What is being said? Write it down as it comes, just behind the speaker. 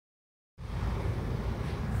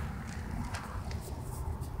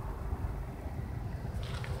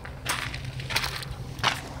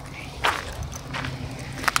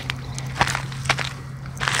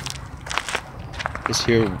This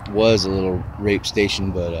here was a little rape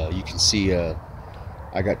station, but you can see I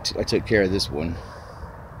took care of this one.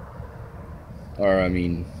 Or I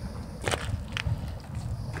mean,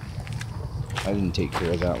 I didn't take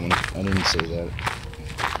care of that one. I didn't say that.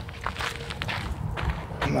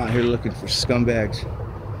 I'm out here looking for scumbags.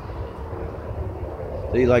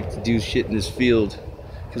 They like to do shit in this field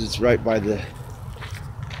because it's right by the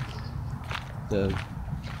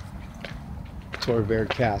Torbear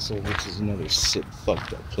Castle, which is another sick,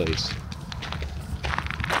 fucked up place.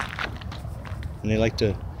 And they like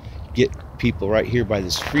to get people right here by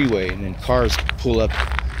this freeway, and then cars pull up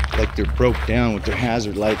like they're broke down with their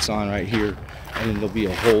hazard lights on right here, and then there'll be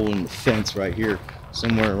a hole in the fence right here,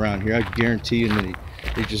 somewhere around here. I guarantee you, and then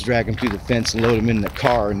they just drag them through the fence and load them in the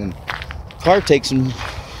car, and then the car takes them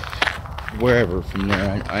wherever from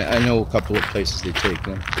there. I know a couple of places they take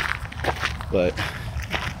them, but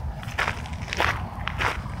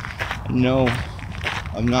no,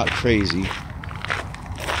 I'm not crazy.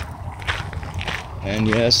 And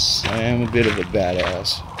yes, I am a bit of a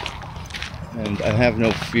badass. And I have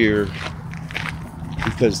no fear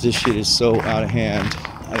because this shit is so out of hand.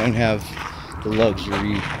 I don't have the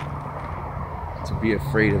luxury to be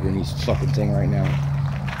afraid of any fucking thing right now.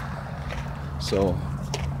 So,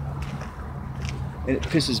 and it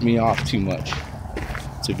pisses me off too much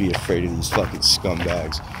to be afraid of these fucking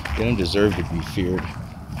scumbags. They don't deserve to be feared,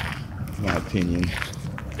 in my opinion.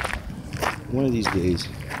 One of these days.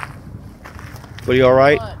 Buddy, all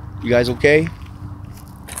right? You guys okay?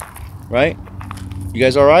 Right? You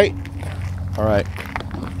guys all right? All right.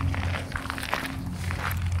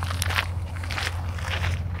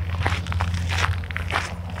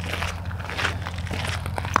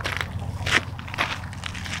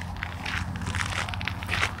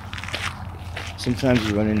 Sometimes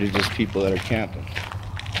you run into just people that are camping.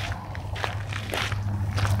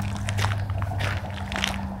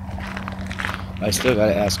 I still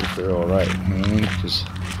gotta ask if they're all right, you know what I mean? Because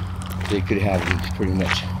they could have me pretty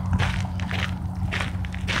much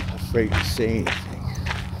afraid to say anything.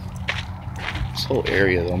 This whole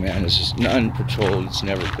area, though, man, is just unpatrolled. It's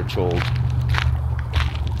never patrolled.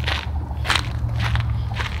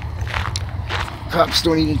 Cops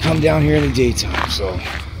don't even come down here in the daytime, so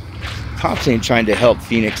cops ain't trying to help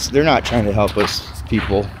Phoenix. They're not trying to help us,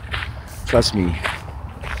 people. Trust me,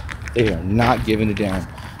 they are not giving a damn.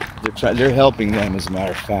 They're helping them, as a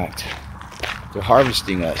matter of fact. They're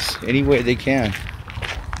harvesting us any way they can.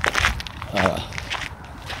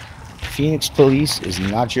 Phoenix police is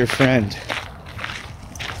not your friend.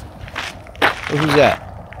 Oh, who's that?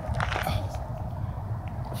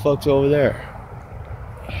 The fuck's over there?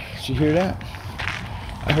 Did you hear that?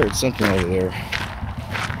 I heard something over there.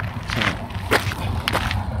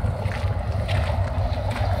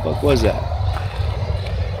 What the fuck was that?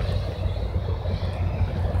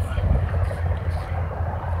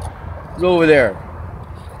 Over there.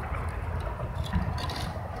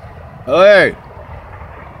 Oh, hey.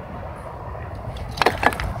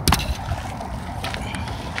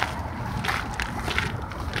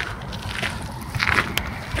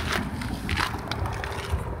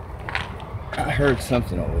 I heard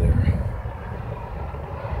something over there.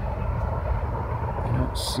 I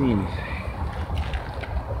don't see anything.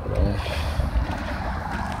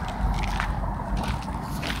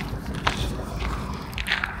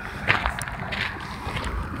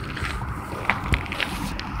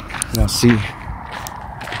 Now see,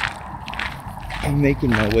 I'm making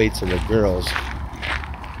my way to the girls.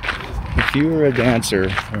 If you are a dancer,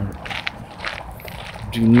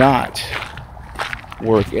 do not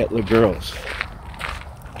work at the girls.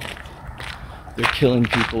 They're killing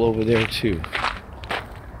people over there too.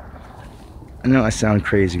 I know I sound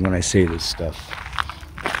crazy when I say this stuff.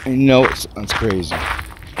 I know it sounds crazy.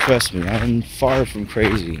 Trust me, I'm far from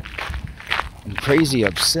crazy. I'm crazy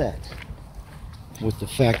upset with the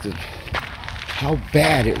fact of how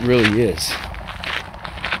bad it really is.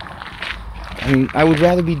 I mean, I would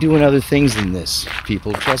rather be doing other things than this,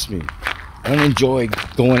 people. Trust me. I don't enjoy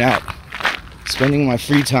going out, spending my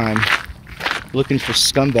free time looking for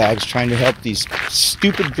scumbags trying to help these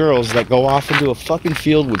stupid girls that go off into a fucking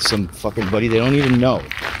field with some fucking buddy they don't even know.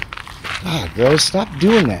 God, girls, stop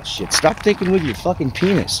doing that shit. Stop thinking with your fucking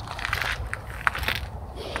penis.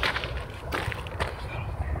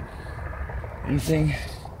 Anything?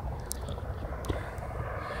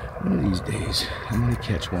 One of these days, I'm gonna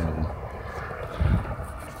catch one of them.